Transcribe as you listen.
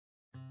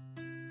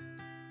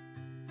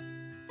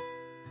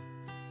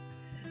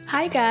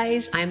Hi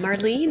guys, I'm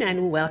Marlene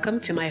and welcome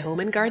to my home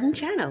and garden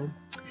channel.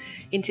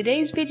 In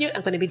today's video,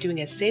 I'm going to be doing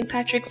a St.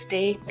 Patrick's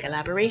Day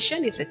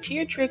collaboration. It's a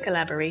tiered tray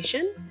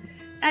collaboration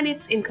and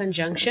it's in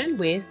conjunction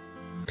with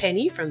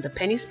Penny from the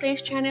Penny's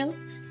Place channel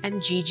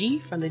and Gigi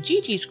from the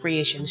Gigi's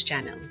Creations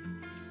channel.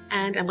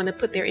 And I'm going to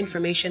put their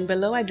information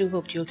below. I do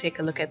hope you'll take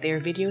a look at their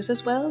videos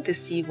as well to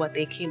see what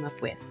they came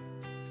up with.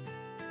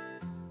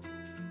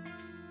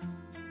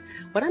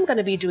 What I'm going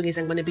to be doing is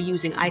I'm going to be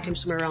using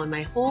items from around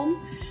my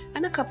home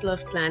and a couple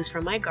of plants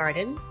from my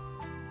garden.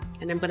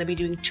 And I'm going to be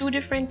doing two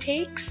different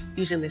takes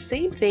using the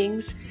same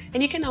things.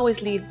 And you can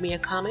always leave me a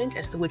comment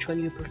as to which one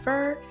you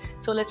prefer.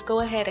 So let's go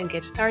ahead and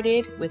get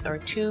started with our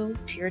two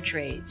tier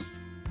trays.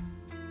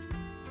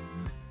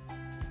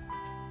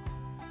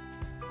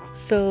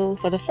 So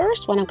for the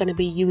first one, I'm going to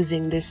be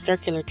using this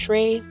circular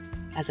tray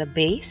as a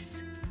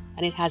base.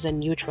 And it has a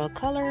neutral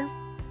color.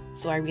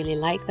 So I really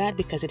like that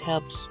because it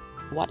helps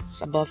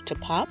what's above to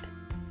pop.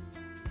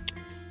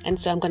 And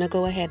so I'm going to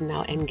go ahead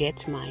now and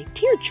get my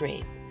tier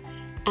tray.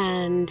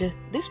 And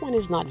this one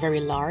is not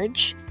very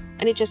large,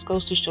 and it just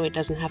goes to show it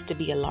doesn't have to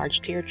be a large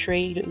tier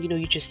tray.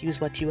 You just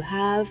use what you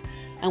have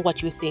and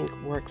what you think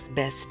works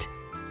best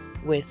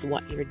with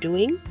what you're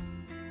doing.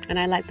 And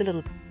I like the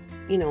little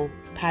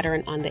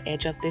pattern on the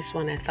edge of this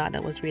one. I thought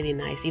that was really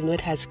nice. Even though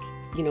it has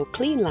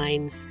clean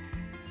lines,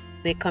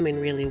 they come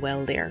in really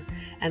well there.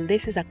 And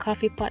this is a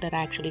coffee pot that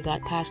I actually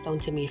got passed down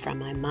to me from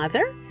my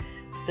mother.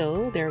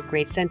 So there are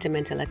great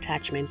sentimental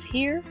attachments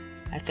here.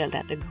 I felt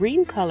that the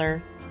green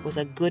color was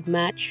a good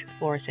match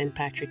for St.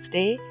 Patrick's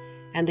Day.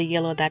 And the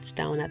yellow that's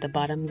down at the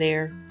bottom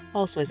there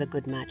also is a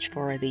good match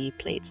for the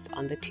plates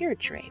on the tier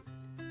tray.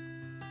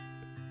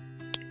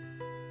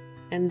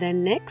 And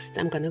then next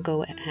I'm going to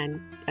go ahead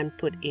and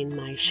put in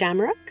my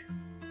shamrock.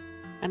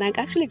 And I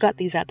actually got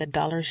these at the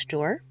dollar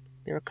store.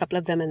 There were a couple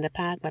of them in the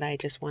pack, but I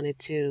just wanted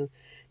to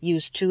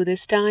use two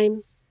this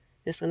time.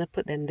 Just going to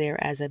put them there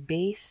as a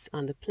base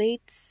on the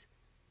plates.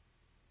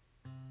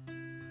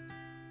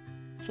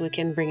 So we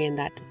can bring in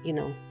that,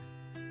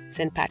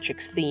 St.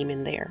 Patrick's theme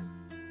in there.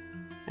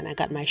 And I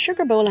got my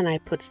sugar bowl and I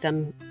put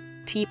some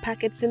tea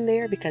packets in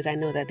there because I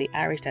know that the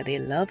Irish, that they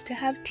love to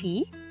have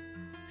tea.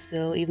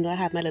 So even though I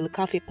have my little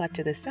coffee pot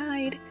to the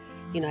side,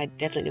 I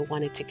definitely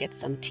wanted to get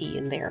some tea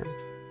in there.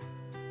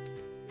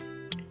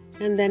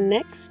 And then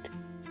next,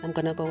 I'm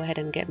going to go ahead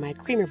and get my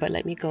creamer, but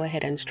let me go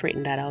ahead and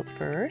straighten that out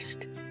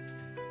first.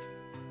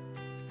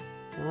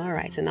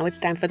 Alright, so now it's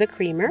time for the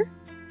creamer.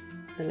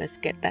 And let's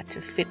get that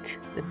to fit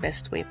the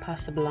best way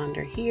possible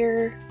under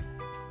here.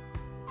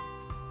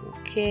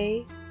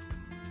 Okay.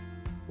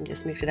 And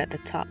just make sure that the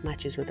top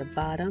matches with the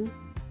bottom.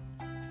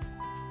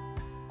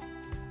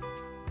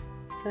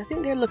 So I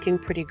think they're looking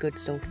pretty good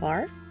so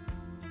far.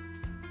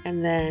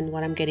 And then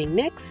what I'm getting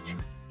next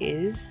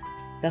is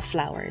the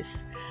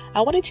flowers.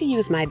 I wanted to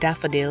use my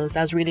daffodils.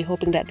 I was really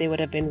hoping that they would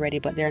have been ready,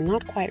 but they're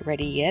not quite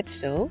ready yet.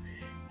 So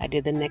I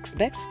did the next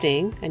best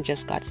thing and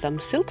just got some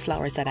silk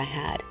flowers that I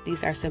had.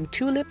 These are some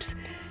tulips,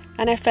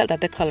 and I felt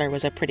that the color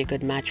was a pretty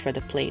good match for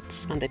the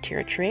plates on the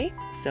tier tray.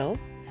 So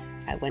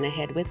I went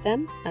ahead with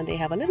them, and they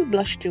have a little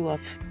blush too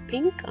of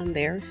pink on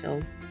there.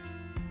 So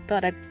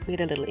thought I'd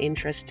need a little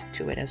interest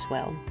to it as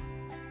well.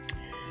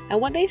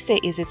 And what they say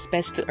is it's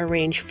best to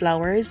arrange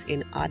flowers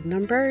in odd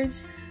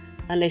numbers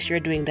unless you're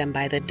doing them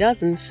by the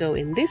dozen. So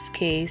in this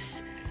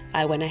case,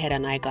 I went ahead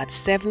and I got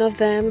 7 of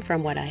them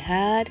from what I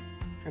had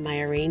for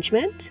my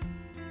arrangement.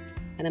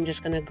 And I'm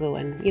just going to go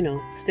and,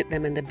 stick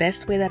them in the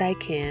best way that I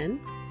can.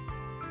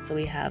 So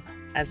we have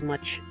as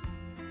much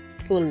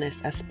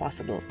fullness as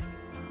possible.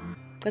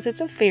 Because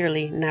it's a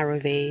fairly narrow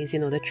vase,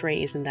 the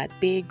tray isn't that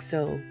big.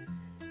 So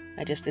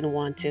I just didn't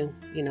want to,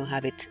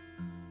 have it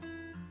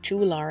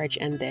too large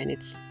and then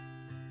it's,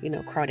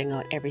 crowding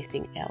out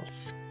everything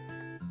else.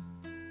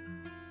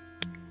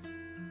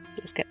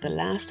 Let's get the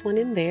last one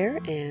in there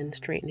and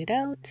straighten it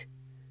out.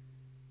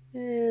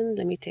 And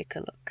let me take a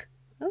look.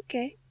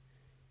 Okay,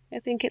 I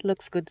think it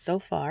looks good so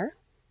far.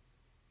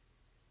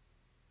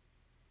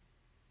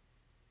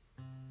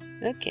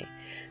 Okay,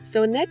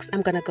 so next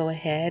I'm going to go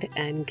ahead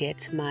and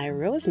get my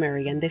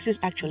rosemary. And this is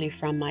actually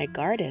from my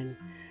garden.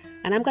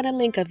 And I'm going to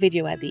link a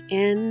video at the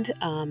end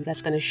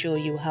that's going to show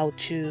you how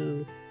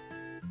to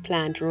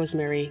plant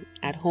rosemary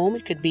at home.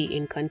 It could be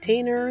in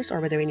containers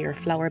or whether in your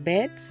flower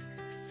beds.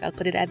 So I'll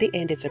put it at the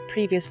end. It's a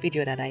previous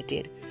video that I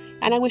did.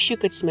 And I wish you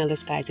could smell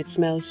this, guys. It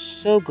smells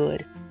so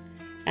good.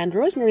 And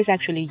rosemary is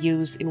actually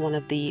used in one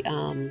of the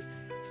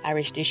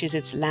Irish dishes.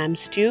 It's lamb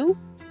stew.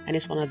 And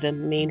it's one of the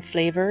main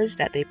flavors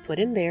that they put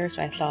in there.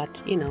 So I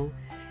thought,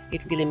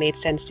 it really made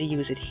sense to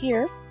use it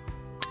here.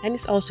 And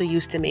it's also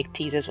used to make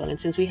teas as well. And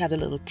since we have the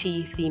little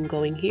tea theme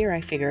going here, I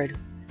figured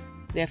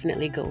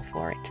definitely go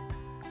for it.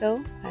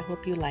 So I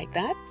hope you like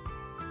that.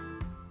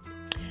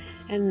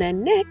 And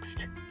then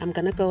next, I'm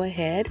going to go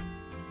ahead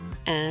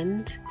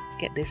and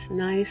get this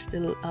nice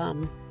little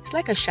it's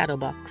like a shadow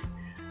box.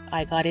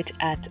 I got it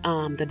at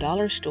the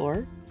dollar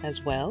store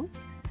as well,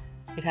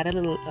 It had a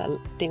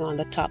little thing on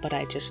the top, but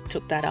I just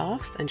took that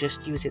off and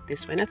just used it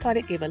this way. And I thought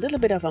it gave a little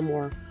bit of a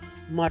more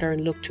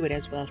modern look to it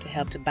as well, to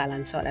help to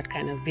balance out that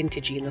kind of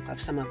vintagey look of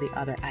some of the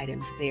other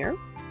items there.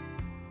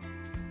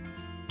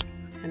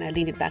 And I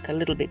leaned it back a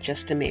little bit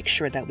just to make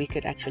sure that we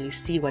could actually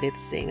see what it's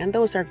saying. And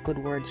those are good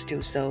words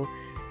too, so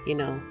you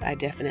know, I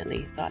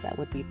definitely thought that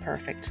would be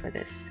perfect for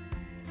this.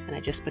 And I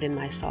just put in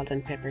my salt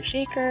and pepper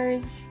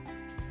shakers.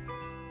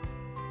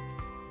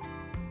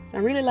 So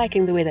I'm really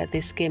liking the way that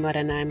this came out,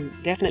 and I'm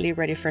definitely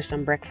ready for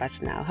some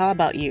breakfast now. How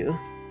about you?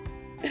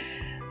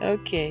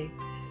 Okay,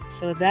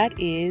 so that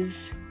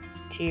is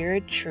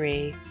tiered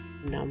tray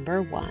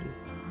number 1.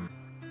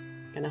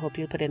 And I hope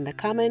you'll put in the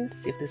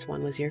comments if this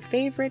one was your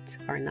favorite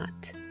or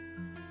not.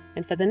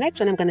 And for the next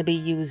one, I'm going to be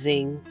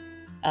using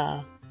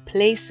a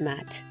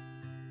placemat.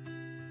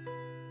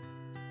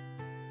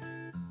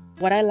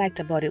 What I liked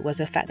about it was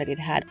the fact that it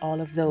had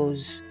all of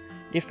those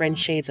different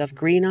shades of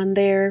green on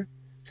there.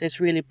 So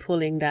it's really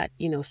pulling that,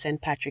 you know, St.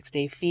 Patrick's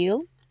Day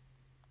feel.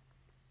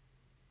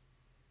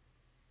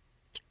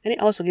 And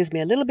it also gives me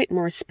a little bit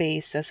more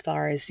space as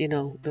far as, you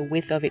know, the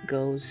width of it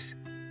goes.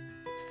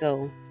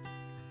 So,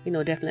 you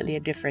know, definitely a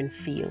different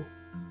feel.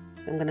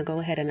 I'm going to go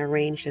ahead and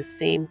arrange the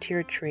same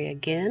tiered tray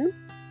again.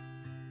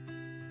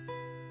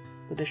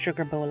 With the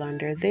sugar bowl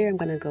under there, I'm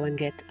going to go and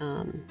get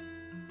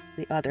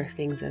the other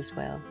things as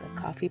well. The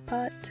coffee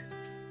pot.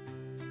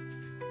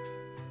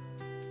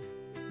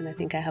 And I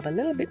think I have a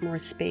little bit more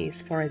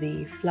space for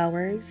the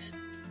flowers.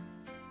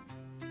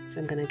 So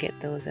I'm going to get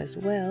those as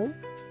well.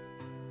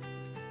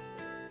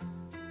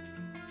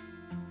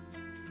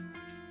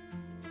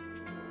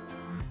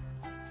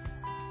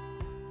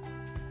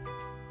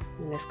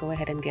 And let's go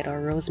ahead and get our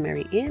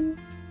rosemary in.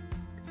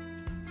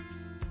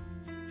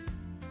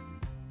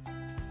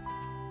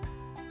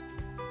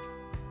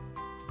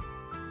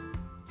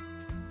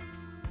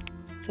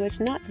 So it's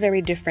not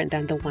very different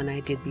than the one I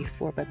did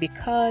before, but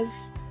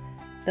because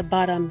the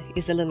bottom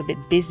is a little bit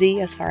busy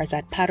as far as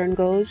that pattern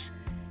goes,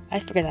 I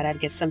figured that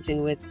I'd get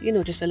something with, you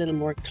know, just a little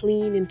more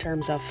clean in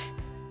terms of,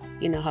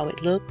 you know, how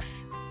it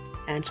looks.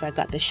 And so I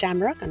got the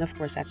shamrock, and of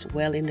course that's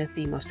well in the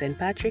theme of St.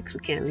 Patrick's. We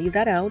can't leave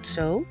that out,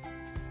 so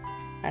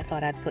I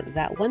thought I'd put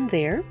that one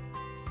there.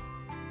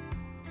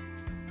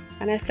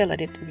 And I felt that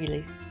it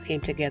really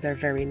came together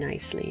very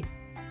nicely.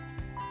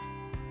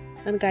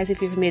 And guys,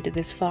 if you've made it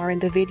this far in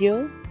the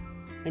video,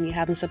 and you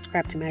haven't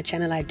subscribed to my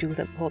channel, I do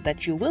hope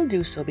that you will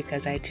do so,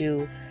 because I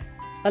do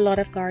a lot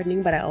of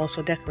gardening, but I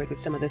also decorate with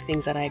some of the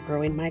things that I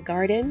grow in my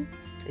garden.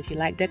 So if you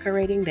like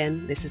decorating,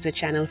 then this is a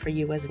channel for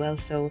you as well.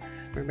 So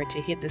remember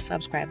to hit the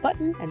subscribe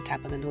button and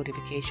tap on the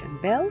notification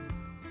bell.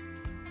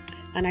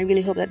 And I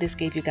really hope that this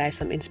gave you guys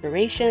some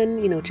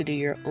inspiration, you know, to do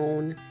your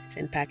own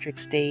St.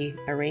 Patrick's Day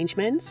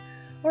arrangements,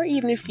 or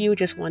even if you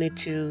just wanted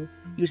to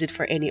use it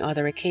for any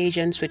other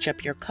occasion, switch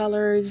up your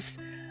colors,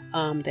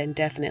 then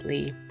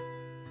definitely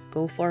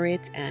go for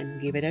it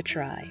and give it a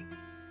try.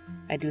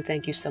 I do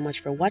thank you so much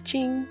for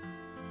watching.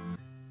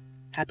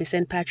 Happy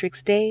St.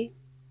 Patrick's Day.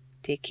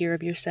 Take care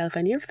of yourself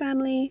and your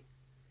family,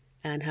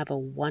 and have a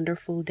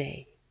wonderful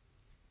day.